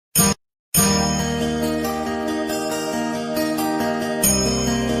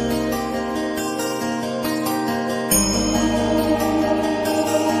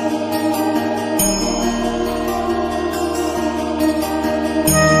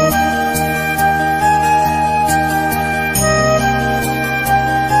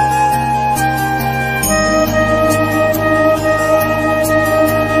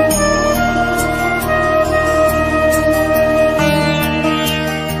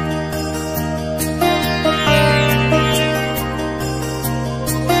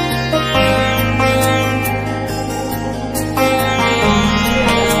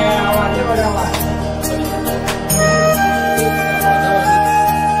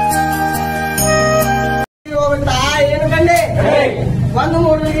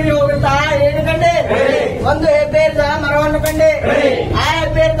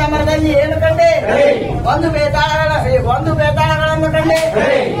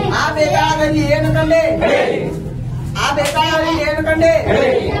ಬೇತಾಳದಲ್ಲಿ ಏನು ಕಂಡೆ?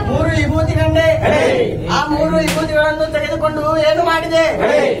 3 ವಿಭೂತಿ ಕಂಡೆ. ಆ 3 ವಿಭೂತಿಗಳನ್ನು ತೆಗೆದುಕೊಂಡು ಏನು ಮಾಡಿದೆ?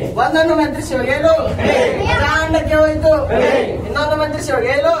 ಒಂದನ್ನು ಮಂತ್ರಿಸಿ ಒಗೆಯಲು ಬ್ರಹ್ಮಾಂಡಕ್ಕೆ ಹೋಯಿತು, ಇನ್ನೊಂದು ಮಂತ್ರಿಸಿ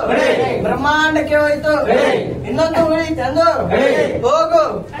ಒಗೆಯಲು ಬ್ರಹ್ಮಾಂಡಕ್ಕೆ ಹೋಯಿತು, ಇನ್ನೊಂದು ಉಳಿತಂದು ಹೋಗು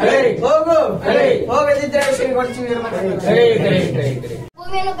ಹೋಗು ಹೋಗದಿದ್ದರೆ ಶ್ರೀ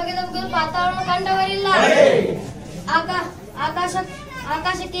ಭೂಮಿಯನ್ನು ಬಗೆದು ಪಾತಾಳವನ್ನು ಕಂಡವರಿಲ್ಲ,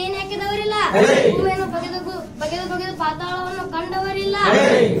 ಆಕಾಶಕ್ಕೆ ಏನ್ ಹಾಕಿದವರಿಲ್ಲ, ಭೂಮಿಯನ್ನು ಬಗೆದು ಪಾತಾಳವನ್ನು ಕಂಡವರಿಲ್ಲ,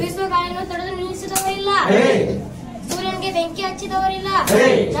 ಬೀಸುವ ಗಾಳಿಯನ್ನು ತಡೆದು ನಿಲ್ಲಿಸಿದವರಿಲ್ಲ, ಸೂರ್ಯನಿಗೆ ಬೆಂಕಿ ಹಚ್ಚಿದವರಿಲ್ಲ,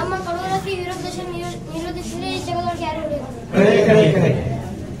 ನಮ್ಮ ಕಡೂರಕ್ಕೆ ವಿರೋಧಿಸಿದರೆ ಈ ಜಗದೊಳಗೆ ಯಾರು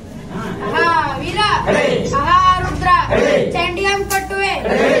ವೀರ ರುದ್ರ ಚಂಡಿಯಾಂ ಕಟ್ಟುವೆ,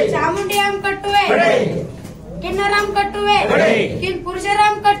 ಚಾಮುಂಡಿಯಾಂ ಕಟ್ಟುವೆ, ಕಿನ್ನರಾಂ ಕಟ್ಟುವೆ,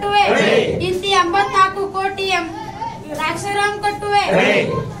 ಪುರುಷರಾಮ್ ಕಟ್ಟುವೆ, ಇಂತಿ 84 ಕೋಟಿ ರಾಕ್ಷಸರಾಮ್ ಕಟ್ಟುವೆ,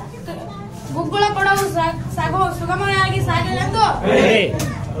 ಗುಗ್ಗುಳ ಕೊಡವು ಸುಗಮವಾಗಿ ಸಾಗಲೆಂದು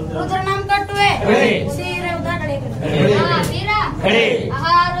ರುದ್ರನಾಮ್ ಕಟ್ಟುವೆ.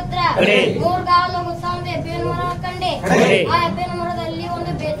 ರುದ್ರ 3 ಗಾವಲು ಮುತ್ತಾಂದ ಎಬ್ಬೇನ ಮರ ಕಂಡೆ, ಆ ಎಬ್ಬೇನ ಮರದಲ್ಲಿ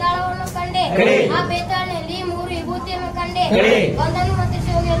ಒಂದು ಬೇತಾಳವನ್ನು ಕಂಡೆ, ಆ ಬೇತಾಳಿನಲ್ಲಿ 3 ವಿಭೂತಿಯನ್ನು ಕಂಡೆ, ಒಂದನ್ನು ಮಂತ್ರಿಸಿ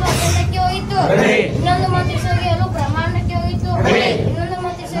ಹೋಗಿಯಲು ಅಖಂಡಕ್ಕೆ ಹೋಯಿತು, ಇನ್ನೊಂದು ಮಂತ್ರಿಸಿ ಹೋಗಿಯಲು ಬ್ರಹ್ಮಾಂಡಕ್ಕೆ ಹೋಯಿತು, ಇನ್ನೊಂದು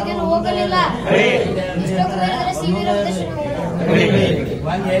ಮಂತ್ರಿಸಿ ಹೋಗಿಯಲು ಹೋಗಲಿಲ್ಲ. ಇಷ್ಟೊಂದು ಹೇಳಿದರೆ ಸಿ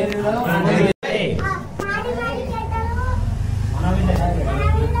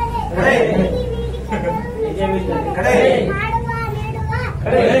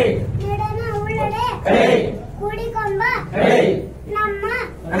ಕೂಡಿಕೊಂಬ ನಮ್ಮ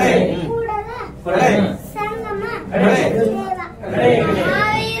ಕೂಡಲ ಸಂಗಮ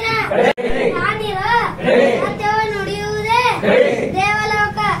ಸತ್ಯವ ನುಡಿಯುವುದೇ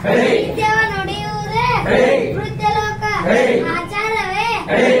ದೇವಲೋಕ, ನಿತ್ಯವ ನುಡಿಯುವುದೇ ಮೃತ್ಯಲೋಕ, ಆಚಾರವೇ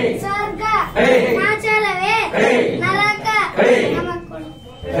ಸ್ವರ್ಗ, ನಾಚಾರವೇ ನರಕ.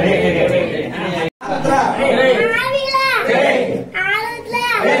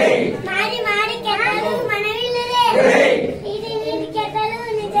 ಮಾಡಿ ಮಾಡಿ ಕೆಟ್ಟಲು ಮನವಿಲ್ಲದೆ, ನೀಡಿ ಕೆಟ್ಟಲು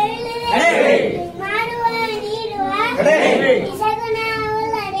ನಿಜವಿಲ್ಲದೆ, ಮಾಡುವ ನೀಡುವ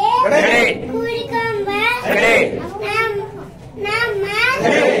ಇಸಗುಣವುಳ್ಳದೆ ಕೂಡಿಕೊಂಬ ನಮ್ಮ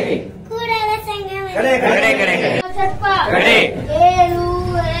ಕೂಡಲ ಸಂಗಮ. ಏಳು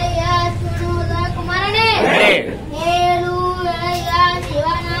ಎಳೆಯ ಸುಣುದ ಕುಮಾರನೇ, ಏಳು ಎಳೆಯ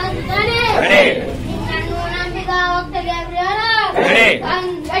ಶಿವನ ಸುತನೇ, ನಿನ್ನನ್ನು ನಂಬಿದ ಭಕ್ತರಿಗೆ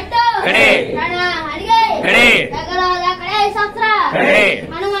ಕಂಗಟ್ಟು ರಣ ಹರಿಗೆ ಜಗಳದ ಕಡೆ ಶಸ್ತ್ರ,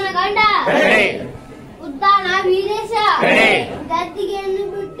 ಹನುಮನ ಗಂಡ ಉದ್ದಾನ ವೀರೇಶ, ಗದ್ದಿಗೆಯನ್ನು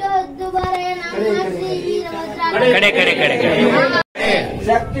ಬಿಟ್ಟು ಹೊದ್ದು ಬರೆ ನಮ್ಮ ಶ್ರೀ ವೀರಭದ್ರ.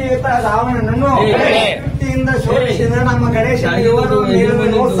 ಶಕ್ತಿಯುತ ರಾವಣನನ್ನು ಶಕ್ತಿಯಿಂದ ಶೋಧಿಸಿದ ನಮ್ಮ ಗಣೇಶ ದೇವರು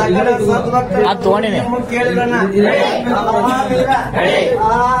ಸಕಲ ಸದ್ಭಕ್ತರು ಕೇಳಿದನ.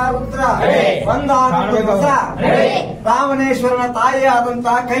 ರುದ್ರ ಒಂದಾಸ ರಾವಣೇಶ್ವರನ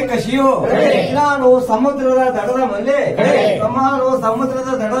ತಾಯಿಯಾದಂತಹ ಕೈಕಶಿಯು ನಾನು ಸಮುದ್ರದ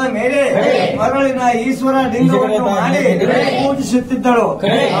ದಡದ ಮೇಲೆ ಮರಳಿನ ಈಶ್ವರ ಲಿಂಗವನ್ನು ಮಾಡಿ ಪೂಜಿಸುತ್ತಿದ್ದಳು.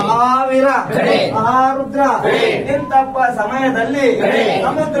 ವೀರ ರುದ್ರ ಇಂತಪ್ಪ ಸಮಯದಲ್ಲಿ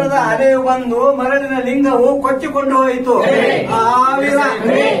ಸಮುದ್ರದ ಅಲೆಯು ಬಂದು ಮರಳಿನ ಲಿಂಗವು ಕೊಚ್ಚಿಕೊಂಡು ಹೋಯಿತು.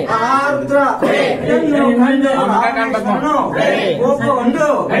 ರುದ್ರ ಕೋಪಗೊಂಡು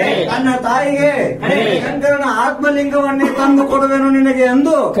ತನ್ನ ತಾಯಿಗೆ ಶಂಕರನ ಆತ್ಮಲಿಂಗವನ್ನೇ ತಂದು ಕೊಡುವೆನು ನಿನಗೆ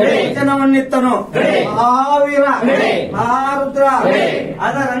ಎಂದು ವಚನವನ್ನಿತ್ತನು. ರುದ್ರ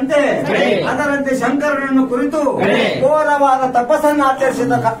ಅದರಂತೆ ಶಂಕರನನ್ನು ಕುರಿತು ಘೋರವಾದ ತಪಸ್ಸನ್ನು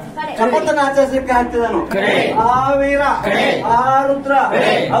ಆಚರಿಸಲಿಕ್ಕೆ ಹಾಕ್ತಿದನು. ರುದ್ರ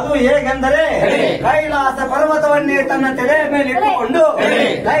ಅದು ಹೇಗೆಂದರೆ ಕೈಲಾಸ ಪರ್ವತವನ್ನೇ ತನ್ನ ತಲೆಯ ಮೇಲಿಟ್ಟುಕೊಂಡು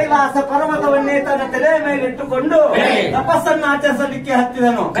ತಪಸ್ಸನ್ನು ಆಚರಿಸಲಿಕ್ಕೆ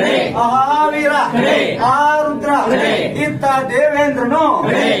ಹತ್ತಿದನು. ರುದ್ರ ಇತ್ತ ದೇವೇಂದ್ರನು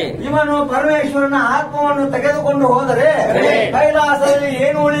ಇವನು ಪರಮೇಶ್ವರನ ಆತ್ಮವನ್ನು ತೆಗೆದುಕೊಂಡು ಹೋದರೆ ಕೈಲಾಸದಲ್ಲಿ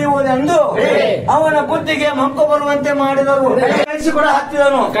ಏನು ಉಳಿಯುವುದೆಂದು ಅವನ ಬುದ್ಧಿಗೆ ಮಂಕು ಬರುವಂತೆ ಮಾಡಿದರು. ಕೂಡ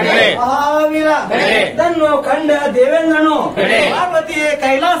ಹತ್ತಿದನು. ಇದನ್ನು ಕಂಡ ದೇವೇಂದ್ರನು ಪಾರ್ವತಿಯೇ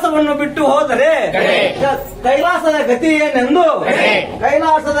ಕೈಲಾಸವನ್ನು ಬಿಟ್ಟು ಹೋದರೆ ಕೈಲಾಸದ ಗತಿ ಏನೆಂದು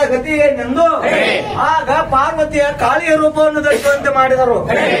ಆಗ ಪಾರ್ವತಿಯ ಕಾಳಿಯ ರೂಪವನ್ನು ಧರಿಸುವಂತೆ ಮಾಡಿದರು.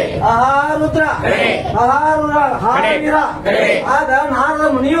 ರುದ್ರ ಆಗ ನಾರದ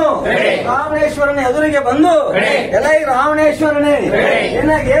ಮುನಿಯು ರಾವಣೇಶ್ವರನ ಎದುರಿಗೆ ಬಂದು, ಎಲೈ ರಾವಣೇಶ್ವರನೇ,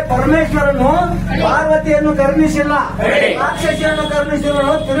 ನಿನಗೆ ಪರಮೇಶ್ವರನು ಪಾರ್ವತಿಯನ್ನು ಕರುಣಿಸಿಲ್ಲ, ರಾಕ್ಷಸಿಯನ್ನು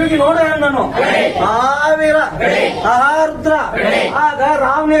ಕರುಣಿಸಿದನು, ತಿರುಗಿ ನೋಡ ಎಂದನು. ರುದ್ರ ಆಗ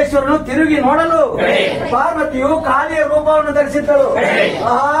ರಾವಣೇಶ್ವರನು ತಿರುಗಿ ನೋಡಲು ಪಾರ್ವತಿಯು ಕಾಳಿಯ ರೂಪವನ್ನು ಧರಿಸಿದ್ದಳು.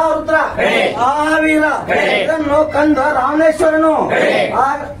 ರುದ್ರ ಆ ವೀರ ಇದನ್ನು ಕಂಡ ರಾವಣೇಶ್ವರನು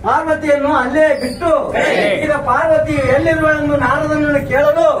ಪಾರ್ವತಿಯನ್ನು ಅಲ್ಲೇ ಬಿಟ್ಟು ಈಗ ಪಾರ್ವತಿ ಎಲ್ಲಿರುವಳೆಂದು ನಾರದನನ್ನು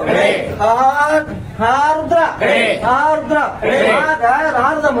ಕೇಳಲು ರುದ್ರ ಆಗ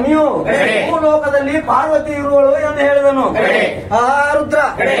ನಾರದ ಮುನಿಯು ಭೂಲೋಕದಲ್ಲಿ ಪಾರ್ವತಿ ಇರುವಳು ಎಂದು ಹೇಳಿದನು. ರುದ್ರ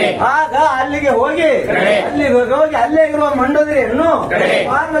ಆಗ ಅಲ್ಲಿಗೆ ಹೋಗಿ ಅಲ್ಲೇ ಇರುವ ಮಂಡೋದರಿಯನ್ನು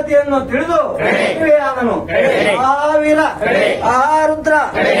ಪಾರ್ವತಿಯನ್ನು ತಿಳಿದು ಆದನು. ಆ ವೀರ ರುದ್ರ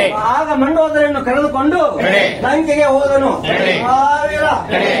ಆಗ ಮಂಡೋದರಿಯನ್ನು ಕರೆದುಕೊಂಡು ಲಂಕೆಗೆ ಹೋದನು. ಆ ವೀರ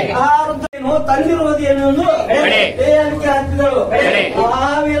ರುದ್ರನು ತಂದಿರುವುದು ಏನೆಂದು ದೇಹಕ್ಕೆ ಹತ್ತಿದಳು.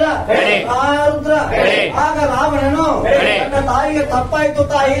 ಆ ವೀರ ರುದ್ರ ಆಗ ರಾವಣನು ನನ್ನ ತಾಯಿಗೆ ತಪ್ಪಾಯ್ತು,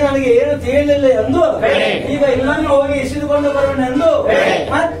 ತಾಯಿ ನನಗೆ ಏನು ತಿಳಿಯಲಿಲ್ಲ ಎಂದು ಈಗ ಇನ್ನೊಂದು ಹೋಗಿ ಇಸಿದುಕೊಂಡು ಬರೋಣೆಂದು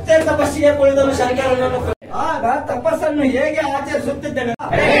ಮತ್ತೆ ತಪಸ್ಸಿಗೆ ಕುಳಿದನು ಶಂಕರನನ್ನು. ಆಗ ತಪಸ್ಸನ್ನು ಹೇಗೆ ಆಚರಿಸುತ್ತಿದ್ದೇನೆ,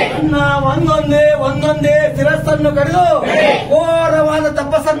 ನನ್ನ ಒಂದೊಂದೇ ಶಿರಸ್ಸನ್ನು ಕಡಿದು ಘೋರವಾದ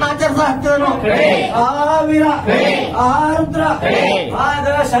ತಪಸ್ಸನ್ನು ಆಚರಿಸುತ್ತಿದ್ದನು. ಆ ವೀರ ರುದ್ರ ಆಗ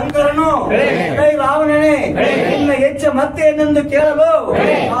ಶಂಕರನು ರಾವಣನೇ ನಿನ್ನ ಹೆಚ್ಚು ಮತ್ತೇನೆಂದು ಕೇಳಲು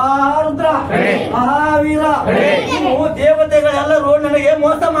ರುದ್ರ ವೀರ ನೀವು ದೇವತೆಗಳೆಲ್ಲರೂ ನನಗೆ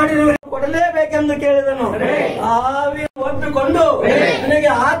ಮೋಸ ಮಾಡಿರುವುದು ಕೊಡಲೇಬೇಕೆಂದು ಕೇಳಿದನು. ಆ ವೀರ ಒಪ್ಪಿಕೊಂಡು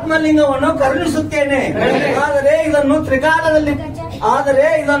ನನಗೆ ಆತ್ಮಲಿಂಗವನ್ನು ಕರುಣಿಸುತ್ತೇನೆ, ಆದರೆ ಇದನ್ನು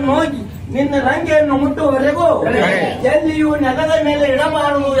ನಿನ್ನ ಲಂಕೆಯನ್ನು ಮುಟ್ಟುವವರೆಗೂ ಎಲ್ಲಿಯೂ ನೆಲದ ಮೇಲೆ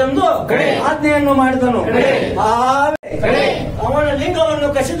ಇಡಬಾರದು ಎಂದು ಆಜ್ಞೆಯನ್ನು ಮಾಡಿದನು. ಅವನ ಲಿಂಗವನ್ನು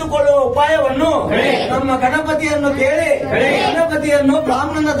ಕಸಿದುಕೊಳ್ಳುವ ಉಪಾಯವನ್ನು ನಮ್ಮ ಗಣಪತಿಯನ್ನು ಕೇಳಿ ಗಣಪತಿಯನ್ನು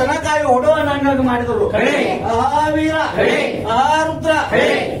ಬ್ರಾಹ್ಮಣನ ದನಕಾಯಿ ಹೊಡುವನಾಗಿ ಮಾಡಿದರು. ಆ ವೀರ ರುದ್ರ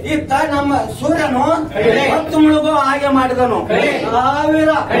ಇತ್ತ ನಮ್ಮ ಸೂರ್ಯನು ಹೊತ್ತು ಮುಳುಗೋ ಹಾಗೆ ಮಾಡಿದನು. ಆ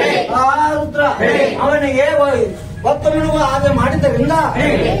ವೀರ ರುದ್ರ ಅವನಿಗೆ ಹೊತ್ತು ಮುಳುಗುವ ಹಾಗೆ ಮಾಡಿದ್ದರಿಂದ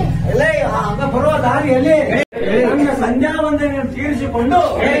ಬರುವ ದಾರಿಯಲ್ಲಿ ನನ್ನ ಸಂಧ್ಯಾ ವಂದನೆಯನ್ನು ತೀರಿಸಿಕೊಂಡು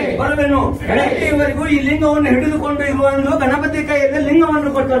ಬರುವೆನು. ಇಲ್ಲಿವರೆಗೂ ಈ ಲಿಂಗವನ್ನು ಹಿಡಿದುಕೊಂಡು ಇರುವಂದು ಗಣಪತಿ ಕೈಯಲ್ಲಿ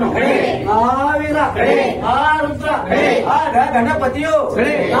ಲಿಂಗವನ್ನು ಕೊಟ್ಟನು. ಆ ವೀರ ರುದ್ರ ಆಗ ಗಣಪತಿಯು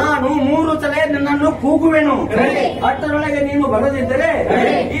ನಾನು 3 ಸಲ ನಿನ್ನನ್ನು ಕೂಗುವೆನು, ಅಷ್ಟರೊಳಗೆ ನೀನು ಬರದಿದ್ದರೆ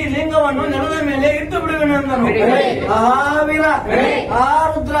ಈ ಲಿಂಗವನ್ನು ನೆಲದ ಮೇಲೆ ಇಟ್ಟು ಬಿಡುವೆನು ಎಂದನು. ಆ ವೀರ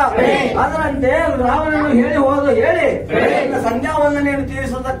ರುದ್ರ ಅದರಂತೆ ರಾವಣನು ಹೇಳಿ ಸಂಧ್ಯಾ ವಂದನೆಯನ್ನು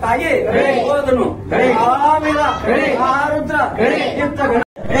ತೀರಿಸುವುದಕ್ಕಾಗಿ ಹೋದನು. ಆಮೇಲೆ ರುದ್ರ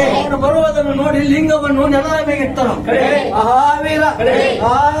ಅವನು ಬರುವುದನ್ನು ನೋಡಿ ಲಿಂಗವನ್ನು ನೆಲದ ಮೇಲೆ ಇಟ್ಟನು. ವೀರ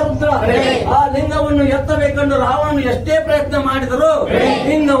ರುದ್ರ ಆ ಲಿಂಗವನ್ನು ಎತ್ತಬೇಕೆಂದು ರಾವಣನು ಎಷ್ಟೇ ಪ್ರಯತ್ನ ಮಾಡಿದರೂ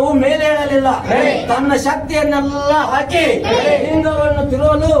ಲಿಂಗವು ಮೇಲೆ ಏಳಲಿಲ್ಲ. ತನ್ನ ಶಕ್ತಿಯನ್ನೆಲ್ಲ ಹಾಕಿ ಲಿಂಗವನ್ನು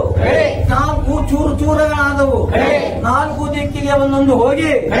ತಿರುವಲು 4 ಚೂರುಗಳಾದವು. 4 ದಿಕ್ಕಿಗೆ ಒಂದೊಂದು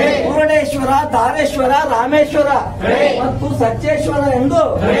ಹೋಗಿ ಮುರುಡೇಶ್ವರ, ಧಾರೇಶ್ವರ, ರಾಮೇಶ್ವರ ಮತ್ತು ಸಚ್ಚೇಶ್ವರ ಎಂದು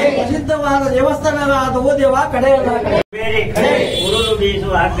ಪ್ರಸಿದ್ಧವಾದ ದೇವಸ್ಥಾನಗಳಾದವು. ದೇವ ಕಡೆಯಲ್ಲ ಉರುಳು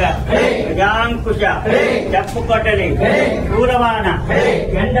ಬೀಸುವ ಹಗ್ಗ, ಗಜಾಂಕುಶ, ಚಪ್ಪು ಕೊಟ್ಟಲಿ, ಶೂರಬಾಣ,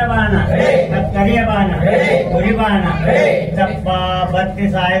 ಕೆಂಡಬಾಣ, ಕರಿಯಬಾಣ, ಕುರಿಬಾಣ, ಚಪ್ಪ ಬತ್ತಿ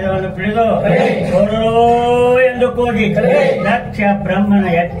ಸಾಯುಧವನ್ನು piಡಿದು ಸೋರರೋ ಎಂದು ಕೂಗಿ ದಕ್ಷ ಬ್ರಹ್ಮನ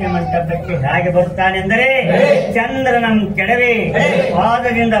ಯಜ್ಞ ಮಂಟಪಕ್ಕೆ ಹೇಗೆ ಬರುತ್ತಾನೆಂದರೆ ಚಂದ್ರನ ಕೆಡವಿ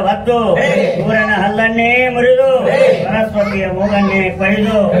ಪಾದದಿಂದ ಒದ್ದು ಸೂರ್ಯನ ಹಲ್ಲನ್ನೇ ಮುರಿದು ಸರಸ್ವತಿಯ ಮೂಗನ್ನೇ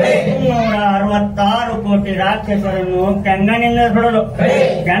ಕೊಯ್ದು 366 ಕೋಟಿ ರಾಕ್ಷಸರನ್ನು ಕೆಂಗನಿಂದ ಸುಡಲು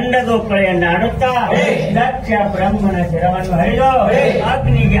ಗಂಡದೂಪಳೆಯನ್ನು ಆಡುತ್ತಾ ದಕ್ಷ ಬ್ರಹ್ಮನ ಶಿರವನ್ನು ಹರಿದು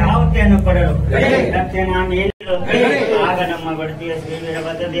ಅಗ್ನಿಗೆ ಆಹುತಿಯನ್ನು ಕೊಡಲು ದಕ್ಷಿಣಾಮಿ ಆಗ ನಮ್ಮ ಬಡ್ತಿಯ ಶ್ರೀ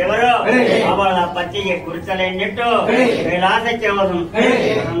ವೀರಭದ್ರ ದೇವರು ಅವಳ ಪತಿಗೆ ಕುರಿತಲೆಯನ್ನಿಟ್ಟು ಕೈಲಾಸಕ್ಕೆ ಹೋದನು.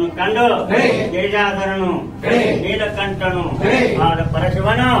 ಅವನನ್ನು ಕಂಡು ಗಿರಿಜಾಧರನು, ನೀಲಕಂಠನು ಆದ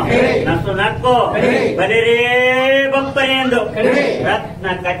ಪರಶಿವನು ನಸು ನಕ್ಕು ಬಲಿರೇ ಬಪ್ಪರೆ ಎಂದು ರತ್ನ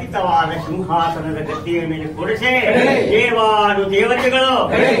ಖಚಿತವಾದ ಸಿಂಹಾಸನದ ಗದ್ದಿಯ ಮೇಲೆ ಕೂರಿಸಿ ದೇವಾನು ದೇವತೆಗಳು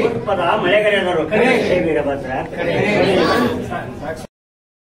ಪುಷ್ಪದ ಮಳೆಗರೆದರು. ಶ್ರೀ ವೀರಭದ್ರ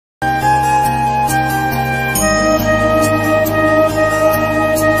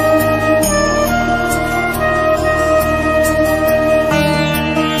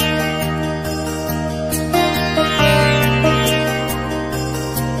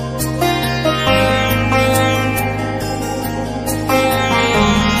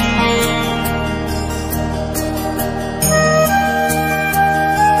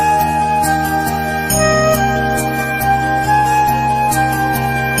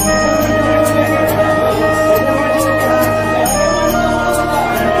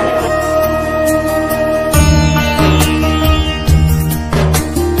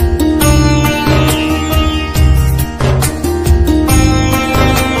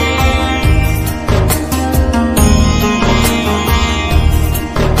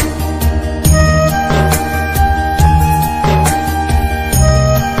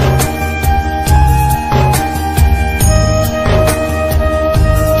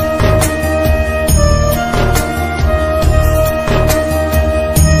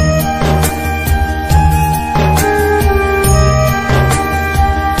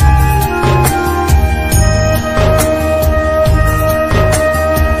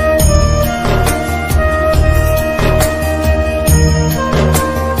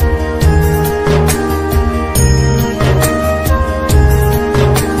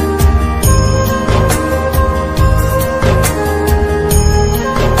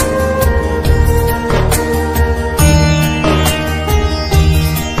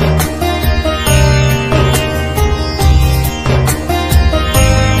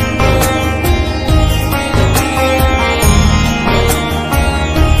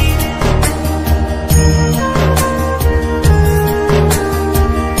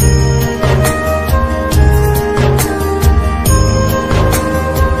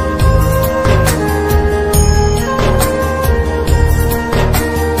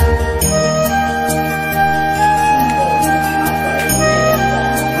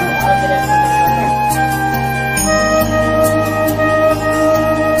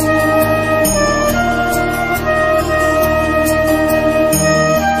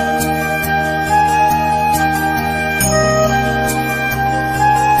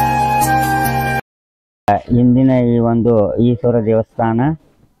ಇಂದಿನ ಈ ಒಂದು ಈಶ್ವರ ದೇವಸ್ಥಾನ,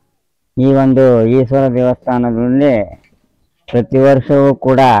 ಈ ಒಂದು ಈಶ್ವರ ದೇವಸ್ಥಾನದಲ್ಲಿ ಪ್ರತಿ ವರ್ಷವೂ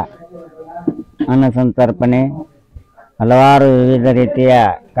ಕೂಡ ಅನ್ನ ಸಂತರ್ಪಣೆ, ಹಲವಾರು ವಿವಿಧ ರೀತಿಯ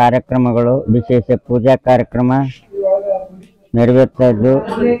ಕಾರ್ಯಕ್ರಮಗಳು, ವಿಶೇಷ ಪೂಜಾ ಕಾರ್ಯಕ್ರಮ ನೆರವೇರ್ತಾ ಇದ್ದು,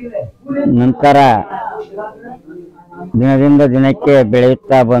 ನಂತರ ದಿನದಿಂದ ದಿನಕ್ಕೆ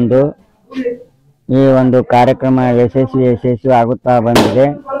ಬೆಳೆಯುತ್ತಾ ಬಂದು ಈ ಒಂದು ಕಾರ್ಯಕ್ರಮ ಯಶಸ್ವಿ ಆಗುತ್ತಾ ಬಂದಿದೆ.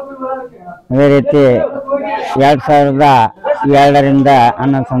 ಅದೇ ರೀತಿ 2002ರಿಂದ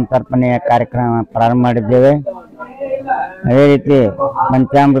ಅನ್ನ ಸಂತರ್ಪಣೆಯ ಕಾರ್ಯಕ್ರಮ ಪ್ರಾರಂಭ ಮಾಡಿದ್ದೇವೆ. ಅದೇ ರೀತಿ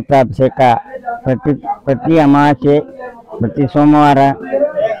ಪಂಚಾಮೃತ ಅಭಿಷೇಕ ಪ್ರತಿ ಅಮಾವಾಸ್ಯೆ, ಪ್ರತಿ ಸೋಮವಾರ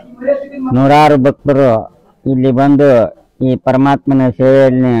ನೂರಾರು ಭಕ್ತರು ಇಲ್ಲಿ ಬಂದು ಈ ಪರಮಾತ್ಮನ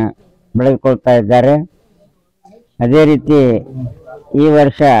ಸೇವೆಯಲ್ಲಿ ಬೆಳೆದುಕೊಳ್ತಾ ಇದ್ದಾರೆ. ಅದೇ ರೀತಿ ಈ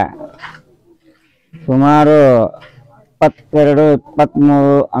ವರ್ಷ ಸುಮಾರು 22-23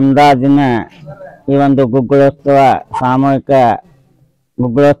 ಅಂದಾಜಿನ ಈ ಒಂದು ಗುಗ್ಗಳೋತ್ಸವ, ಸಾಮೂಹಿಕ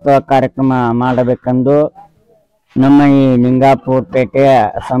ಗುಗ್ಗಳೋತ್ಸವ ಕಾರ್ಯಕ್ರಮ ಮಾಡಬೇಕೆಂದು ನಮ್ಮ ಈ ನಿಂಗಾಪುರ ಪೇಟೆಯ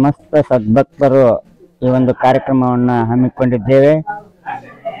ಸಮಸ್ತ ಸದ್ಭಕ್ತರು ಈ ಒಂದು ಕಾರ್ಯಕ್ರಮವನ್ನು ಹಮ್ಮಿಕೊಂಡಿದ್ದೇವೆ.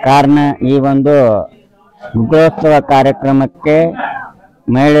 ಕಾರಣ ಈ ಒಂದು ಗುಗ್ಗಳೋತ್ಸವ ಕಾರ್ಯಕ್ರಮಕ್ಕೆ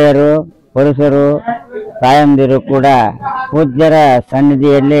ಮಹಿಳೆಯರು, ಪುರುಷರು, ತಾಯಂದಿರು ಕೂಡ ಪೂಜ್ಯರ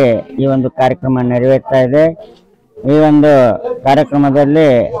ಸನ್ನಿಧಿಯಲ್ಲಿ ಈ ಒಂದು ಕಾರ್ಯಕ್ರಮ ನೆರವೇರ್ತಾ ಇದೆ. ಈ ಒಂದು ಕಾರ್ಯಕ್ರಮದಲ್ಲಿ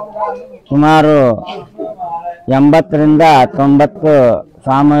ಸುಮಾರು 80ರಿಂದ 90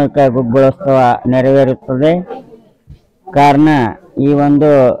 ಸಾಮೂಹಿಕ ಗುಗ್ಗಳೋತ್ಸವ ನೆರವೇರುತ್ತದೆ. ಕಾರಣ ಈ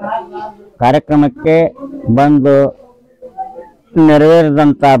ಒಂದು ಕಾರ್ಯಕ್ರಮಕ್ಕೆ ಬಂದು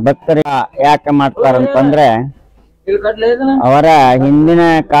ನೆರವೇರಿದಂತ ಭಕ್ತರಿಗೆ ಯಾಕೆ ಮಾಡ್ತಾರಂತಂದ್ರೆ, ಅವರ ಹಿಂದಿನ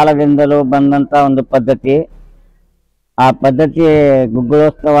ಕಾಲದಿಂದಲೂ ಬಂದಂತ ಒಂದು ಪದ್ಧತಿ. ಆ ಪದ್ಧತಿ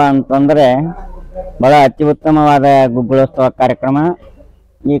ಗುಗ್ಗಳೋತ್ಸವ ಅಂತಂದ್ರೆ ಬಹಳ ಅತ್ಯುತ್ತಮವಾದ ಗುಗ್ಗಳೋತ್ಸವ ಕಾರ್ಯಕ್ರಮ.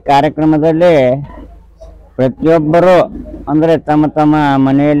 ಈ ಕಾರ್ಯಕ್ರಮದಲ್ಲಿ ಪ್ರತಿಯೊಬ್ಬರು ಅಂದ್ರೆ ತಮ್ಮ ತಮ್ಮ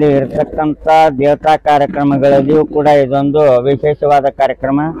ಮನೆಯಲ್ಲಿ ಇರತಕ್ಕಂತ ದೇವತಾ ಕಾರ್ಯಕ್ರಮಗಳಲ್ಲಿಯೂ ಕೂಡ ಇದೊಂದು ವಿಶೇಷವಾದ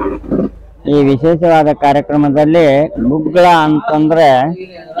ಕಾರ್ಯಕ್ರಮ. ಈ ವಿಶೇಷವಾದ ಕಾರ್ಯಕ್ರಮದಲ್ಲಿ ಗುಗ್ಗಳ ಅಂತಂದ್ರೆ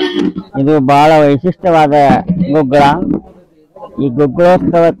ಇದು ಬಹಳ ವೈಶಿಷ್ಟ್ಯವಾದ ಗುಗ್ಗಳ. ಈ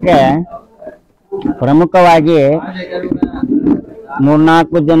ಗುಗ್ಗಳೋತ್ಸವಕ್ಕೆ ಪ್ರಮುಖವಾಗಿ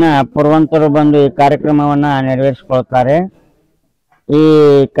 3-4 ಜನ ಪುರವಂತರು ಬಂದು ಈ ಕಾರ್ಯಕ್ರಮವನ್ನ ನೆರವೇರಿಸಿಕೊಳ್ತಾರೆ. ಈ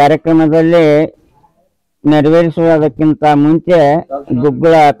ಕಾರ್ಯಕ್ರಮದಲ್ಲಿ ನೆರವೇರಿಸುವುದಕ್ಕಿಂತ ಮುಂಚೆ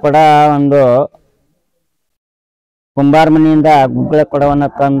ಗುಗ್ಗಳ ಕೊಡ ಒಂದು ಕುಂಬಾರ ಮನೆಯಿಂದ ಗುಗ್ಗಳ ಕೊಡವನ್ನು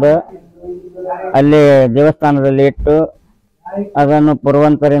ತಂದು ಅಲ್ಲಿ ದೇವಸ್ಥಾನದಲ್ಲಿ ಇಟ್ಟು ಅದನ್ನು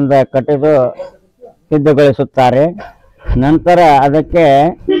ಪುರವಂತರಿಂದ ಕಟ್ಟಿದು ಸಿದ್ಧಗೊಳಿಸುತ್ತಾರೆ. ನಂತರ ಅದಕ್ಕೆ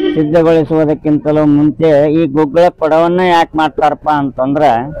ಸಿದ್ಧಗೊಳಿಸುವುದಕ್ಕಿಂತಲೂ ಮುಂಚೆ ಈ ಗುಗ್ಗಳ ಕೊಡವನ್ನ ಯಾಕೆ ಮಾಡ್ತಾರಪ್ಪ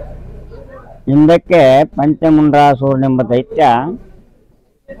ಅಂತಂದ್ರೆ, ಹಿಂದಕ್ಕೆ ಪಂಚಮುಂಡ್ರಾಸುರನೆಂಬ ದೈತ್ಯ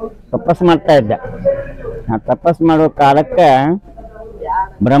ತಪಸ್ ಮಾಡ್ತಾ ಇದ್ದ. ಆ ತಪಸ್ ಮಾಡುವ ಕಾಲಕ್ಕೆ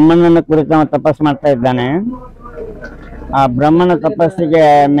ಬ್ರಹ್ಮನನ್ನ ಕುರಿತು ಅವನು ತಪಸ್ ಮಾಡ್ತಾ ಇದ್ದಾನೆ. ಆ ಬ್ರಹ್ಮನ ತಪಸ್ಸಿಗೆ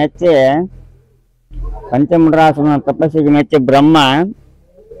ಮೆಚ್ಚಿ, ಪಂಚಮುಂಡ್ರಾಸುರನ ತಪಸ್ಸಿಗೆ ಮೆಚ್ಚಿ ಬ್ರಹ್ಮ,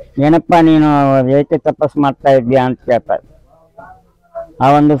 ಏನಪ್ಪ ನೀನು ಏಕೆ ತಪಸ್ ಮಾಡ್ತಾ ಇದ್ದೀಯಾ ಅಂತ ಕೇಳ್ತಾರೆ. ಆ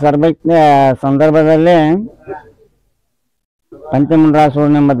ಒಂದು ಸಂದರ್ಭದಲ್ಲಿ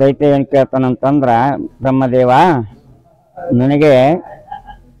ಪಂಚಮುಂಡ್ರಾಸುರನೆಂಬ ದೈತ್ಯ ಏನ್ ಕೇಳ್ತಾನಂತಂದ್ರ, ಬ್ರಹ್ಮದೇವ ನನಗೆ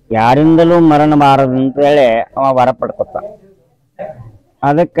ಯಾರಿಂದಲೂ ಮರಣ ಬಾರದು ಅಂತೇಳಿ ಅವ ವರ ಪಡ್ಕೊತ.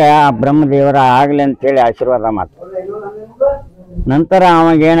 ಅದಕ್ಕೆ ಆ ಬ್ರಹ್ಮದೇವರ ಆಗ್ಲಿ ಅಂತೇಳಿ ಆಶೀರ್ವಾದ ಮಾಡ್ತಾನೆ. ನಂತರ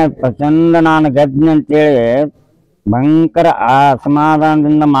ಅವಾಗೇನ ಪ್ರಚಂಡ ನಾನು ಗದ್ನಿ ಅಂತೇಳಿ ಭಯಂಕರ ಆ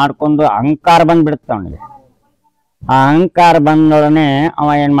ಅಸಮಾಧಾನದಿಂದ ಮಾಡ್ಕೊಂಡು ಅಹಂಕಾರ ಬಂದ್ಬಿಡುತ್ತೆ ಅವನಿಗೆ. ಆ ಅಹಂಕಾರ ಬಂದೊಡನೆ ಅವ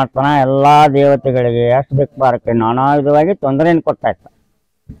ಏನ್ ಮಾಡ್ತಾನ, ಎಲ್ಲಾ ದೇವತೆಗಳಿಗೆ ಅಷ್ಟು ಬೇಕಬಾರಕ್ಕೆ ನಾನಾ ವಿಧವಾಗಿ ತೊಂದರೆಯನ್ನು ಕೊಡ್ತಾ ಇರ್ತಾನೆ.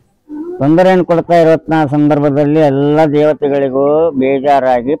 ತೊಂದರೆಯನ್ನು ಕೊಡ್ತಾ ಇರೋತ್ನ ಸಂದರ್ಭದಲ್ಲಿ ಎಲ್ಲ ದೇವತೆಗಳಿಗೂ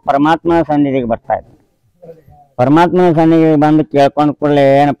ಬೇಜಾರಾಗಿ ಪರಮಾತ್ಮನ ಸನ್ನಿಧಿಗೆ ಬರ್ತಾ ಇದ್ದ. ಪರಮಾತ್ಮನ ಸನ್ನಿಧಿಗೆ ಬಂದು ಕೇಳ್ಕೊಂಡ್ ಕೂಡಲೇ,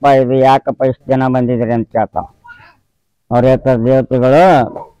 ಏನಪ್ಪಾ ಇದು, ಯಾಕಪ್ಪ ಇಷ್ಟು ಜನ ಬಂದಿದ್ದೀರಿ ಅಂತ ಕೇಳ್ತಾನ. ಅವ್ರ ಹೇಳ್ತಾರೆ, ದೇವತೆಗಳು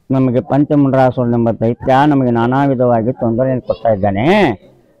ನಮಗೆ ಪಂಚಮುಂಡ್ರಾಸುರನೆಂಬ ದೈತ್ಯ ನಮಗೆ ನಾನಾ ವಿಧವಾಗಿ ತೊಂದರೆಯನ್ನು ಕೊಡ್ತಾ ಇದ್ದಾನೆ,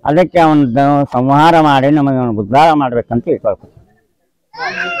 ಅದಕ್ಕೆ ಅವನ ಸಂಹಾರ ಮಾಡಿ ನಮಗೆ ಅವನು ಉದ್ಧಾರ ಮಾಡ್ಬೇಕಂತ ಹೇಳ್ಕೊಳ್ತಾರೆ.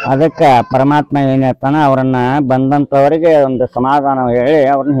 ಅದಕ್ಕೆ ಪರಮಾತ್ಮ ಏನ್ ಹೇಳ್ತಾನ, ಅವರನ್ನ ಬಂದಂತವರಿಗೆ ಒಂದು ಸಮಾಧಾನ ಹೇಳಿ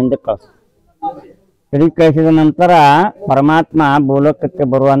ಅವ್ರನ್ನ ಹಿಂದಕ್ಕೆ ಕಳಿಸಿದ ನಂತರ ಪರಮಾತ್ಮ ಭೂಲೋಕಕ್ಕೆ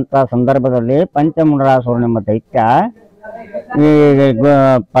ಬರುವಂತ ಸಂದರ್ಭದಲ್ಲಿ ಪಂಚಮುಂಡ್ರಾಸುರನೆಂಬ ದೈತ್ಯ ಈ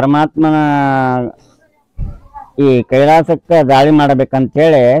ಪರಮಾತ್ಮನ ಈ ಕೈಲಾಸಕ್ಕೆ ದಾಳಿ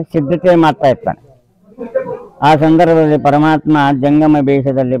ಮಾಡಬೇಕಂತೇಳಿ ಸಿದ್ಧತೆ ಮಾಡ್ತಾ ಇರ್ತಾನೆ. ಆ ಸಂದರ್ಭದಲ್ಲಿ ಪರಮಾತ್ಮ ಜಂಗಮ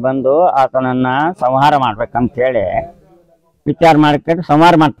ಬೇಷದಲ್ಲಿ ಬಂದು ಆತನನ್ನ ಸಂಹಾರ ಮಾಡ್ಬೇಕಂತೇಳಿ ವಿಚಾರ ಮಾಡ್ಕೊಂಡು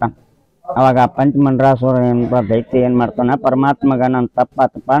ಸಂಹಾರ ಮಾಡ್ತಾನೆ. ಅವಾಗ ಪಂಚಮುಂಡ್ರಾಸುರ ಎಂಬ ದೈತ್ಯ ಏನ್ ಮಾಡ್ತಾನ, ಪರಮಾತ್ಮಗ ನನ್ನ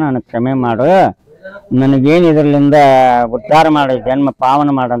ತಪ್ಪ ನನಗೆ ಕ್ಷಮೆ ಮಾಡು, ನನಗೇನು ಇದರಿಂದ ಉದ್ಧಾರ ಮಾಡಿ ಜನ್ಮ ಪಾವನ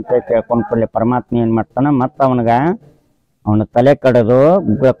ಮಾಡಂತ ಕೇಳ್ಕೊಂಡ್ ಕೂಡಲೇ ಪರಮಾತ್ಮ ಏನ್ ಮಾಡ್ತಾನ, ಮತ್ತ ಅವನ ತಲೆ ಕಡೆದು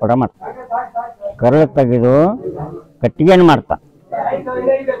ಗುಗ್ಗಳ ಕೊಡ ಮಾಡ್ತಾನ, ಕರಳು ತೆಗೆದು ಕಟ್ಟಿಗೆಯನ್ನು ಮಾಡ್ತಾನ.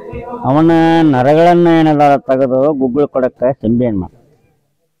 ಅವನ ನರಗಳನ್ನ ಏನದಾರ ತೆಗೆದು ಗುಗ್ಗಳ ಕೊಡಕ್ಕ ಸೆಂಬೆಯನ್ನು ಮಾಡ್ತಾನ.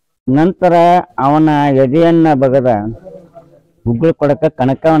 ನಂತರ ಅವನ ಎದೆಯನ್ನ ಬಗದ ಗುಗ್ಗಳ ಕೊಡಕ್ಕ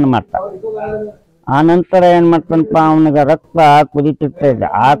ಕಣಕವನ್ನು ಮಾಡ್ತಾನ. ಆ ನಂತರ ಏನ್ ಮಾಡ್ತಾನಪ್ಪ, ಅವನಿಗೆ ರಕ್ತ ಕುದಿತಿರ್ತದೆ,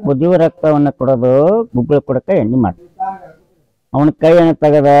 ಆ ಕುದಿಯುವ ರಕ್ತವನ್ನ ಕೊಡೋದು ಗುಗ್ಗಳ ಕೊಡಕ್ಕ ಎಣ್ಣೆ ಮಾಡ್ತಾನ. ಅವನ ಕೈಯನ್ನು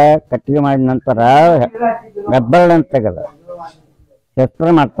ತೆಗೆದ ಕಟ್ಟಿಗೆ ಮಾಡಿದ ನಂತರ ಹೆಬ್ಬರಳನ್ನು ತೆಗೆದ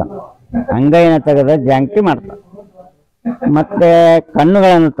ಶಸ್ತ್ರ ಮಾಡ್ತಾನ, ಅಂಗೈಯನ್ನು ತೆಗೆದ ಜಾಂಕಿ ಮಾಡ್ತಾನ, ಮತ್ತೆ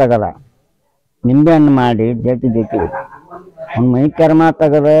ಕಣ್ಣುಗಳನ್ನು ತೆಗೆದ ನಿಂಬೆಯನ್ನು ಮಾಡಿ ಜೇಟಿ ಅವನ ಮೈ ಚರ್ಮ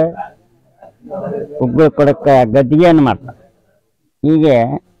ತೆಗೆದ ಗುಗ್ಗಳ ಕೊಡಕ್ಕ ಗದ್ದಿಗೆಯನ್ನು ಮಾಡ್ತಾನ. ಹೀಗೆ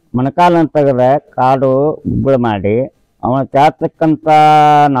ಮೊಣಕಾಲನ್ನು ತೆಗೆದ ಕಾಡು ಗುಗ್ಗಳ ಮಾಡಿ ಅವನ ಚಾತಕ್ಕಂತ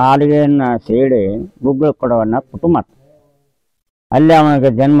ನಾಲಿಗೆಯನ್ನ ಸೇಡಿ ಗುಗ್ಗಳ ಕೊಡವನ್ನ ಪುಟು ಮಾಡ್ತಾನ. ಅಲ್ಲಿ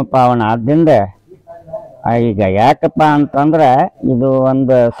ಅವನಿಗೆ ಜನ್ಮ ಪಾವನ ಆದ್ದರಿಂದ ಈಗ ಯಾಕಪ್ಪ ಅಂತಂದ್ರೆ ಇದು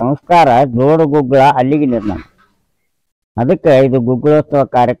ಒಂದು ಸಂಸ್ಕಾರ, ಜೋಡು ಗುಗ್ಗಳ ಅಲ್ಲಿಗೆ ನಿರ್ಮಾಣ. ಅದಕ್ಕೆ ಇದು ಗುಗ್ಗಳೋತ್ಸವ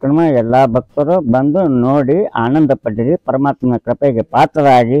ಕಾರ್ಯಕ್ರಮ ಎಲ್ಲ ಭಕ್ತರು ಬಂದು ನೋಡಿ ಆನಂದ ಪಡಿರಿ, ಪರಮಾತ್ಮನ ಕೃಪೆಗೆ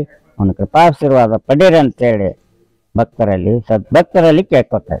ಪಾತ್ರರಾಗಿ ಅವನ ಕೃಪಾಶೀರ್ವಾದ ಪಡೀರಿ ಅಂತೇಳಿ ಭಕ್ತರಲ್ಲಿ ಸದ್ಭಕ್ತರಲ್ಲಿ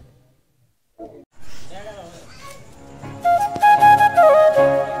ಕೇಳ್ಕೊತಾರೆ.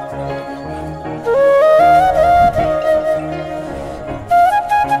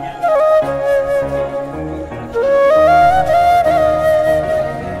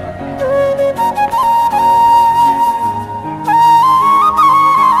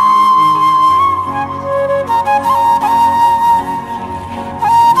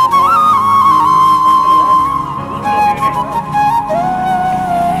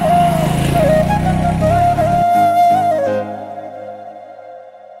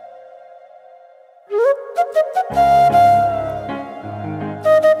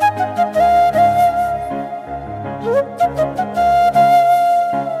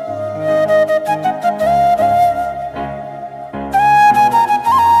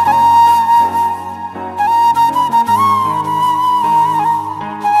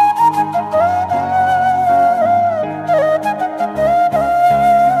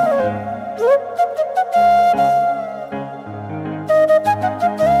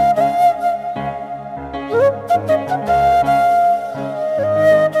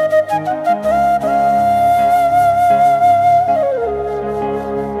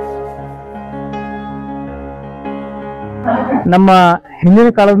 ನಮ್ಮ ಹಿಂದಿನ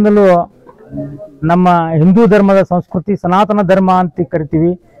ಕಾಲದಿಂದಲೂ ನಮ್ಮ ಹಿಂದೂ ಧರ್ಮದ ಸಂಸ್ಕೃತಿ ಸನಾತನ ಧರ್ಮ ಅಂತ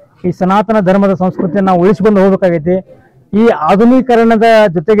ಕರಿತೀವಿ. ಈ ಸನಾತನ ಧರ್ಮದ ಸಂಸ್ಕೃತಿಯನ್ನು ನಾವು ಉಳಿಸಿಕೊಂಡು ಹೋಗ್ಬೇಕಾಗೈತಿ. ಈ ಆಧುನೀಕರಣದ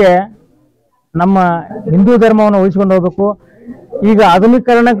ಜೊತೆಗೆ ನಮ್ಮ ಹಿಂದೂ ಧರ್ಮವನ್ನು ಉಳಿಸಿಕೊಂಡು ಹೋಗ್ಬೇಕು. ಈಗ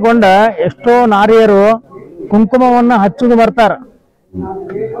ಆಧುನೀಕರಣಗೊಂಡ ಎಷ್ಟೋ ನಾರಿಯರು ಕುಂಕುಮವನ್ನ ಹಚ್ಚುದು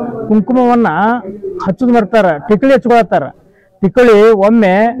ಬರ್ತಾರ, ಟಿಕಳಿ ಹಚ್ಕೊಳತ್ತಾರ. ಟಿಕಳಿ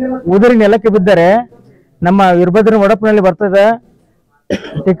ಒಮ್ಮೆ ಉದುರಿ ನೆಲಕ್ಕೆ ಬಿದ್ದರೆ ನಮ್ಮ ವೀರಭದ್ರನ ಒಡಪಿನಲ್ಲಿ ಬರ್ತದೆ,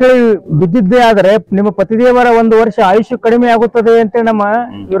 ಟಿಕಳಿ ಬಿದ್ದಿದ್ದೇ ಆದರೆ ನಿಮ್ಮ ಪತಿದೇವರ 1 ವರ್ಷ ಆಯುಷ್ಯ ಕಡಿಮೆ ಆಗುತ್ತದೆ ಅಂತ ನಮ್ಮ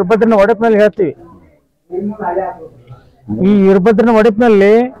ವೀರಭದ್ರನ ಒಡಪಿನಲ್ಲಿ ಹೇಳ್ತೀವಿ. ಈ ವೀರಭದ್ರನ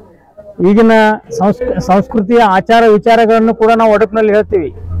ಒಡಪಿನಲ್ಲಿ ಈಗಿನ ಸಂಸ್ಕೃತಿಯ ಆಚಾರ ವಿಚಾರಗಳನ್ನು ಕೂಡ ನಾವು ಒಡಪಿನಲ್ಲಿ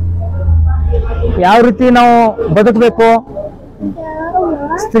ಹೇಳ್ತೀವಿ. ಯಾವ ರೀತಿ ನಾವು ಬದುಕಬೇಕು,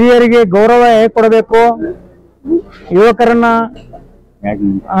 ಸ್ತ್ರೀಯರಿಗೆ ಗೌರವ ಹೇಗೆ ಕೊಡಬೇಕು, ಯುವಕರನ್ನ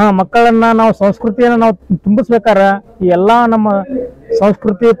ಮಕ್ಕಳನ್ನ ನಾವು ಸಂಸ್ಕೃತಿಯನ್ನ ನಾವು ತುಂಬಿಸ್ಬೇಕಾರ ಈ ಎಲ್ಲಾ ನಮ್ಮ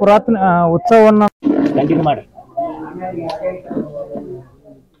ಸಂಸ್ಕೃತಿ ಪುರಾತನ ಉತ್ಸವವನ್ನ ಕಂಟಿನ್ಯೂ ಮಾಡಿ.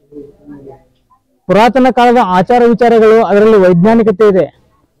 ಪುರಾತನ ಕಾಲದ ಆಚಾರ ವಿಚಾರಗಳು ಅದರಲ್ಲಿ ವೈಜ್ಞಾನಿಕತೆ ಇದೆ.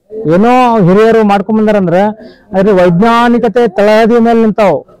 ಏನೋ ಹಿರಿಯರು ಮಾಡ್ಕೊಂಡ್ ಬಂದಾರಂದ್ರ ಅದ್ರ ವೈಜ್ಞಾನಿಕತೆ ತಳಹದಿ ಮೇಲೆ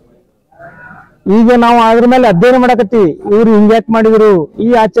ನಿಂತಾವ್. ಈಗ ನಾವು ಅದ್ರ ಮೇಲೆ ಅಧ್ಯಯನ ಮಾಡಕತ್ತೀವಿ, ಇವ್ರು ಹಿಂಗ್ಯಾಕ್ ಮಾಡಿದ್ರು, ಈ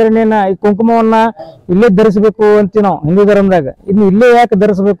ಆಚರಣೆಯನ್ನ ಈ ಕುಂಕುಮವನ್ನ ಇಲ್ಲೇ ಧರಿಸಬೇಕು ಅಂತೀವಿ ನಾವು ಹಿಂದೂ ಧರ್ಮದಾಗ. ಇನ್ನು ಇಲ್ಲೇ ಯಾಕೆ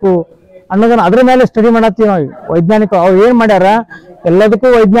ಧರಿಸಬೇಕು ಅನ್ನೋದನ್ನ ಅದ್ರ ಮೇಲೆ ಸ್ಟಡಿ ಮಾಡತ್ತೀವಿ ನಾವು. ವೈಜ್ಞಾನಿಕ ಅವ್ರು ಏನ್ ಮಾಡ್ಯಾರ, ಎಲ್ಲದಕ್ಕೂ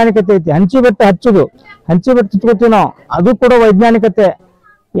ವೈಜ್ಞಾನಿಕತೆ ಐತಿ. ಹಂಚಿ ಬಟ್ಟೆ ಚುಚ್ಕೋತೀವಿ ನಾವು, ಅದು ಕೂಡ ವೈಜ್ಞಾನಿಕತೆ.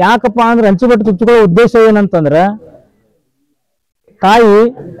 ಯಾಕಪ್ಪ ಅಂದ್ರೆ ಹಂಚಿ ಬಟ್ಟೆ ಚುಚ್ಕೊಳ್ಳೋ ಉದ್ದೇಶ ಏನಂತಂದ್ರ, ತಾಯಿ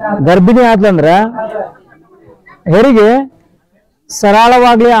ಗರ್ಭಿಣಿ ಆದ್ಲಂದ್ರ ಹೆರಿಗೆ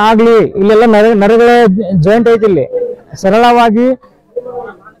ಸರಳವಾಗ್ಲಿ ಆಗ್ಲಿ, ಇಲ್ಲೆಲ್ಲ ನರಗಳ ಜಾಯಿಂಟ್ ಐತಿ, ಇಲ್ಲಿ ಸರಳವಾಗಿ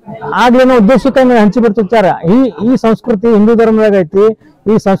ಆಗ್ಲಿ ಅನ್ನೋ ಉದ್ದೇಶಕ್ಕೆ ಹಂಚಿ ಬಿಡ್ತಿರ್ತಾರ. ಈ ಸಂಸ್ಕೃತಿ ಹಿಂದೂ ಧರ್ಮದಾಗ ಐತಿ.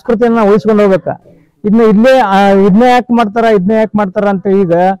 ಈ ಸಂಸ್ಕೃತಿಯನ್ನ ನಾವು ಉಳಿಸ್ಕೊಂಡು ಹೋಗ್ಬೇಕ. ಇದನ್ನ ಯಾಕೆ ಮಾಡ್ತಾರ ಅಂತ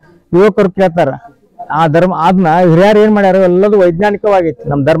ಈಗ ಯುವಕರು ಕೇಳ್ತಾರ. ಆ ಧರ್ಮ ಹಿರಿಯರು ಏನ್ ಮಾಡ್ಯಾರ, ಎಲ್ಲದೂ ವೈಜ್ಞಾನಿಕವಾಗೈತಿ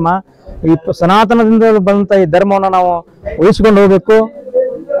ನಮ್ ಧರ್ಮ. ಈ ಸನಾತನದಿಂದ ಬಂದಂತ ಈ ಧರ್ಮವನ್ನ ನಾವು ಉಳಿಸ್ಕೊಂಡು ಹೋಗ್ಬೇಕು.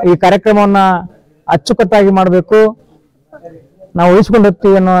 ಈ ಕಾರ್ಯಕ್ರಮವನ್ನ ಅಚ್ಚುಕಟ್ಟಾಗಿ ಮಾಡ್ಬೇಕು. ನಾವು ಉಳಿಸ್ಕೊಂಡು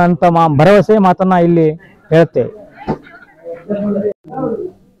ಹೋಗ್ತೀವಿ ಅನ್ನೋಂಥ ಭರವಸೆ ಮಾತನ್ನ ಇಲ್ಲಿ ಹೇಳ್ತೇವೆ.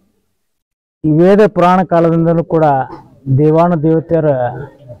 ಈ ವೇದ ಪುರಾಣ ಕಾಲದಿಂದಲೂ ಕೂಡ ದೇವಾನು ದೇವತೆಯರ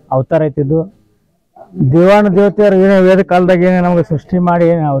ಅವತಾರ ಐತಿದ್ದು. ದೇವಾನು ದೇವತೆಯರು ಏನೇ ವೇದ ಕಾಲದಾಗ ಏನೇ ನಮಗೆ ಸೃಷ್ಟಿ ಮಾಡಿ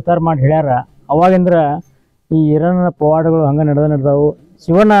ಏನು ಅವತಾರ ಮಾಡಿ ಹೇಳ್ಯಾರ, ಅವಾಗಿಂದ್ರ ಈ ಹಿರಣ್ಯನ ಪವಾಡಗಳು ಹಂಗ ನಡೆದವು.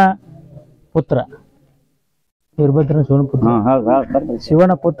 ಶಿವನ ಪುತ್ರ ವೀರಭದ್ರನ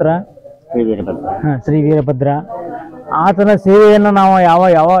ಶಿವನ ಪುತ್ರ ಶ್ರೀ ವೀರಭದ್ರ. ಆತನ ಸೇವೆಯನ್ನು ನಾವು ಯಾವ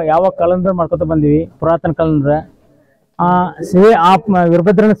ಯಾವ ಯಾವ ಕಾಲದಿಂದ ಮಾಡ್ಕೊತ ಬಂದೀವಿ, ಪುರಾತನ ಕಾಲದಿಂದ. ಆ ಸೇವೆ ಆ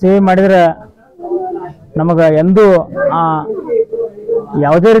ವೀರಭದ್ರನ ಸೇವೆ ಮಾಡಿದ್ರೆ ನಮಗ ಎಂದೂ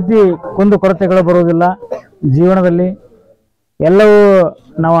ಯಾವುದೇ ರೀತಿ ಕುಂದು ಕೊರತೆಗಳು ಬರುವುದಿಲ್ಲ. ಜೀವನದಲ್ಲಿ ಎಲ್ಲವೂ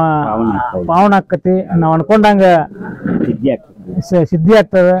ನಾವು ಪಾವನ ಆಕತಿ, ನಾವು ಅನ್ಕೊಂಡಂಗ ಸಿದ್ಧಿ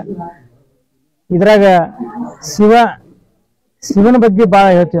ಆಗ್ತದೆ. ಇದ್ರಾಗ ಶಿವನ ಬಗ್ಗೆ ಭಾಳ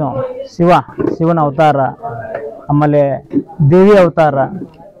ಹೇಳ್ತೀವಿ ನಾವು. ಶಿವನ ಅವತಾರ, ಆಮೇಲೆ ದೇವಿ ಅವತಾರ,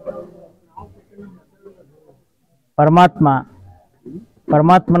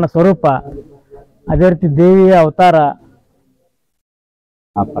 ಪರಮಾತ್ಮನ ಸ್ವರೂಪ, ಅದೇ ರೀತಿ ದೇವಿಯ ಅವತಾರ.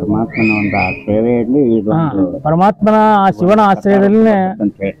 ಆ ಪರಮಾತ್ಮನ ಒಂದು ಸೇವೆಯಲ್ಲಿ ಪರಮಾತ್ಮನ ಆ ಶಿವನ ಆಶ್ರಯದಲ್ಲಿ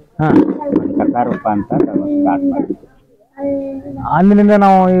ಕಥಾರೂಪ ಅಂತ ಸ್ಟಾರ್ಟ್ ಮಾಡಿದ್ವಿ. ಅಂದಿನಿಂದ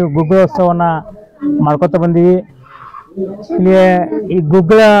ನಾವು ಈ ಗುಗ್ಗಳೋತ್ಸವನ ಮಾಡ್ಕೊತ ಬಂದೀವಿ. ಇಲ್ಲಿ ಈ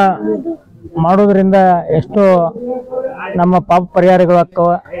ಗುಗ್ಗಳ ಮಾಡೋದ್ರಿಂದ ಎಷ್ಟೋ ನಮ್ಮ ಪಾಪ ಪರಿಹಾರಗಳು ಆಗ್ತವ.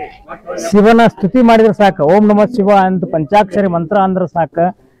 ಶಿವನ ಸ್ತುತಿ ಮಾಡಿದ್ರೆ ಸಾಕು, ಓಂ ನಮಃ ಶಿವ ಅಂತ ಪಂಚಾಕ್ಷರಿ ಮಂತ್ರ ಅಂದ್ರೆ ಸಾಕು,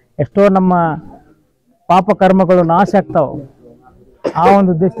 ಎಷ್ಟೋ ನಮ್ಮ ಪಾಪ ಕರ್ಮಗಳು ನಾಶ ಆಗ್ತಾವ. ಆ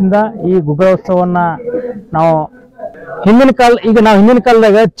ಒಂದು ಉದ್ದೇಶದಿಂದ ಈ ಗುಗ್ಗಳೋತ್ಸವನ್ನ ನಾವು ಹಿಂದಿನ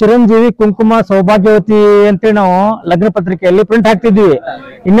ಕಾಲದಾಗ ಚಿರಂಜೀವಿ ಕುಂಕುಮ ಸೌಭಾಗ್ಯವತಿ ಅಂತೇಳಿ ನಾವು ಲಗ್ನ ಪತ್ರಿಕೆಯಲ್ಲಿ ಪ್ರಿಂಟ್ ಹಾಕ್ತಿದ್ವಿ.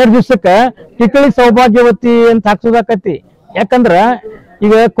 ಇನ್ನೆರಡು ದಿವ್ಸಕ್ಕೆ ಟಿಕಳಿ ಸೌಭಾಗ್ಯವತಿ ಅಂತ ಹಾಕ್ಸೋದಾಕತಿ. ಯಾಕಂದ್ರ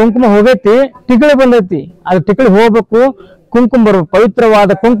ಈಗ ಕುಂಕುಮ ಹೋಗೈತಿ, ಟಿಕಳಿ ಬಂದೈತಿ. ಅದು ಟಿಕಳಿ ಹೋಗ್ಬೇಕು, ಕುಂಕುಮ ಬರ್ಬೇಕು,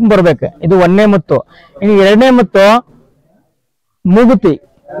 ಪವಿತ್ರವಾದ ಕುಂಕುಮ ಬರ್ಬೇಕು. ಇದು 1ನೇ ಮುತ್ತು. ಇನ್ನು 2ನೇ ಮುತ್ತು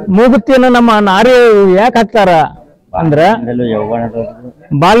ಮೂಗುತಿಯನ್ನು ನಮ್ಮ ನಾರಿ ಯಾಕೆ ಹಾಕ್ತಾರ ಅಂದ್ರ,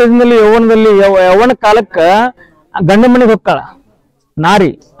 ಬಾಲ್ಯದಿಂದಲೂ ಯೌವನ ಕಾಲಕ್ಕ ಗಂಡ ಮನೆಗೆ ಹೋಗ್ತಾಳ ನಾರಿ.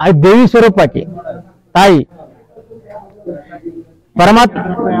 ಅದು ದೇವಿ ಸ್ವರೂಪ ಆಕಿ, ತಾಯಿ.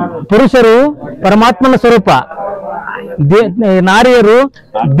 ಪುರುಷರು ಪರಮಾತ್ಮನ ಸ್ವರೂಪ, ನಾರಿಯರು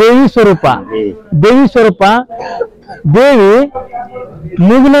ದೇವಿ ಸ್ವರೂಪ. ದೇವಿ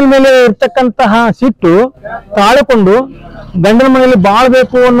ಮೂಗಿನ ಮೇಲೆ ಇರ್ತಕ್ಕಂತಹ ಸಿಟ್ಟು ತಾಳಿಕೊಂಡು ಗಂಡನ ಮನೆಯಲ್ಲಿ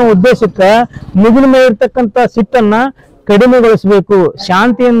ಬಾಳ್ಬೇಕು ಅನ್ನೋ ಉದ್ದೇಶಕ್ಕೆ ಮೂಗಿನ ಮೇಲೆ ಇರ್ತಕ್ಕಂಥ ಸಿಟ್ಟನ್ನ ಕಡಿಮೆಗೊಳಿಸ್ಬೇಕು,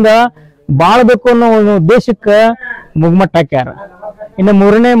 ಶಾಂತಿಯಿಂದ ಬಾಳ್ಬೇಕು ಅನ್ನೋ ಒಂದು ಉದ್ದೇಶಕ್ಕೆ ಮುಗ್ಮಟ್ಟ ಹಾಕ್ಯಾರ. ಇನ್ನು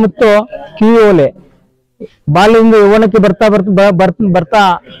 3ನೇ ಮುತ್ತು ಕಿವಿ ಓಲೆ. ಬಾಲ್ಯದಿಂದ ಯೌವನಕ್ಕೆ ಬರ್ತಾ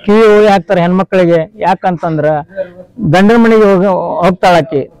ಕಿವಿ ಓಲೆ ಹಾಕ್ತಾರೆ ಹೆಣ್ಮಕ್ಳಿಗೆ. ಯಾಕಂತಂದ್ರ ಗಂಡನ ಮನೆಗೆ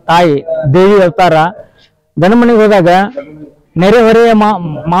ಹೋಗ್ತಾಳಾಕಿ ತಾಯಿ, ದೇವಿ ಅವತಾರ. ಗಂಡನ ಮನೆಗೆ ಹೋದಾಗ ನೆರೆಹೊರೆಯ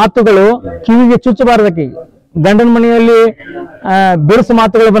ಮಾತುಗಳು ಕಿವಿಗೆ ಚುಚ್ಚಬಾರ್ದಕ್ಕೆ. ಗಂಡನ ಮನೆಯಲ್ಲಿ ಬಿರುಸು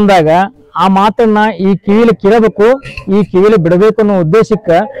ಮಾತುಗಳು ಬಂದಾಗ ಆ ಮಾತನ್ನ ಈ ಕಿವಿಲಿ ಕಿರಬೇಕು, ಈ ಕಿವಿಲಿ ಬಿಡಬೇಕು ಅನ್ನೋ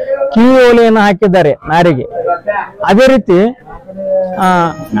ಉದ್ದೇಶಕ್ಕೆ ಕಿವಿ ಓಲೆಯನ್ನು ಹಾಕಿದ್ದಾರೆ ನಾರಿಗೆ. ಅದೇ ರೀತಿ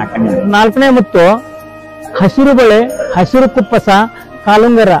 4ನೇ ಮುತ್ತು ಹಸಿರು ಬಳೆ, ಹಸಿರು ಕುಪ್ಪಸ,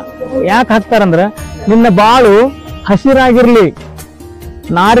 ಕಾಲುಂಗರ. ಯಾಕೆ ಹಾಕ್ತಾರಂದ್ರ ನಿನ್ನ ಬಾಳು ಹಸಿರಾಗಿರ್ಲಿ,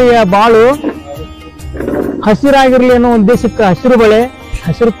 ನಾರಿಯ ಬಾಳು ಹಸಿರಾಗಿರ್ಲಿ ಅನ್ನೋ ಉದ್ದೇಶಕ್ಕೆ ಹಸಿರು ಬಳೆ,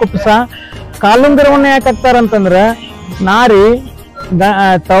 ಹಸಿರು ಕುಪ್ಪಸ, ಕಾಲುಂಗರವನ್ನ ಯಾಕೆ ಹಾಕ್ತಾರಂತಂದ್ರ ನಾರಿ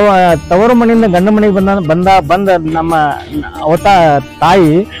ತವರು ಮನೆಯಿಂದ ಗಂಡ ಮನೆಗೆ ಬಂದ ನಮ್ಮ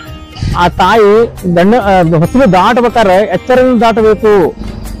ತಾಯಿ, ಆ ತಾಯಿ ಹೊಸಲು ದಾಟಬೇಕಾರೆ ಎಚ್ಚರದಿಂದ ದಾಟಬೇಕು.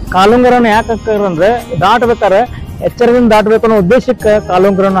 ಕಾಲುಂಗರನ್ನ ಯಾಕೆ ಹಾಕ್ತಾರಂದ್ರೆ ದಾಟಬೇಕಾರೆ ಎಚ್ಚರದಿಂದ ದಾಟಬೇಕು ಅನ್ನೋ ಉದ್ದೇಶಕ್ಕೆ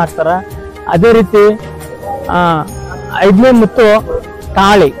ಕಾಲುಂಗರನ್ನ ಹಾಕ್ತಾರ. ಅದೇ ರೀತಿ 5ನೇ ಮುತ್ತು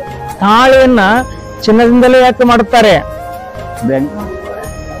ತಾಳಿಯನ್ನ ಚಿನ್ನದಿಂದಲೇ ಯಾಕೆ ಮಾಡುತ್ತಾರೆ?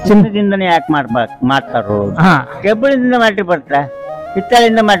 ಚಿನ್ನದಿಂದನೇ ಯಾಕೆ ಮಾಡ್ತಾರು? ಕೆಬ್ಬಳದಿಂದ ಮಾಡ್ರಿ ಬರ್ತ,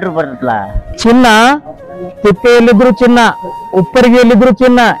 ಹಿತ್ತಾಳಿಂದ ಮಾಡ್ರಿ ಬರ್ತಲ್ಲ. ಚಿನ್ನ ತಿಪ್ಪೆಯಲ್ಲಿದ್ರು ಚಿನ್ನ, ಉಪ್ಪರಿಗೆಯಲ್ಲಿದ್ರು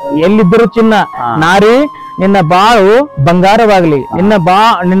ಚಿನ್ನ, ಎಲ್ಲಿದ್ರು ಚಿನ್ನ. ನಾರಿ ನಿನ್ನ ಬಾಳು ಬಂಗಾರವಾಗ್ಲಿ,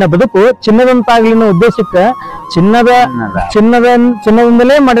 ನಿನ್ನ ಬದುಕು ಚಿನ್ನದಂತಾಗ್ಲಿ ಅನ್ನೋ ಉದ್ದೇಶಕ್ಕೆ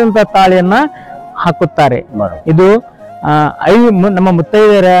ಚಿನ್ನದಿಂದಲೇ ಮಾಡಿದಂತ ತಾಳಿಯನ್ನ ಹಾಕುತ್ತಾರೆ. ಇದು ನಮ್ಮ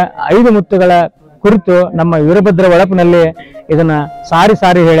ಮುತ್ತೈದೆಯರ 5 ಮುತ್ತುಗಳ ಕುರಿತು ನಮ್ಮ ವೀರಭದ್ರ ಒಳಪಿನಲ್ಲಿ ಇದನ್ನ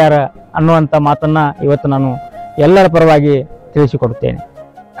ಸಾರಿ ಹೇಳ್ಯಾರ ಅನ್ನುವಂತ ಮಾತನ್ನ ಇವತ್ತು ನಾನು ಎಲ್ಲರ ಪರವಾಗಿ ತಿಳಿಸಿಕೊಡುತ್ತೇನೆ.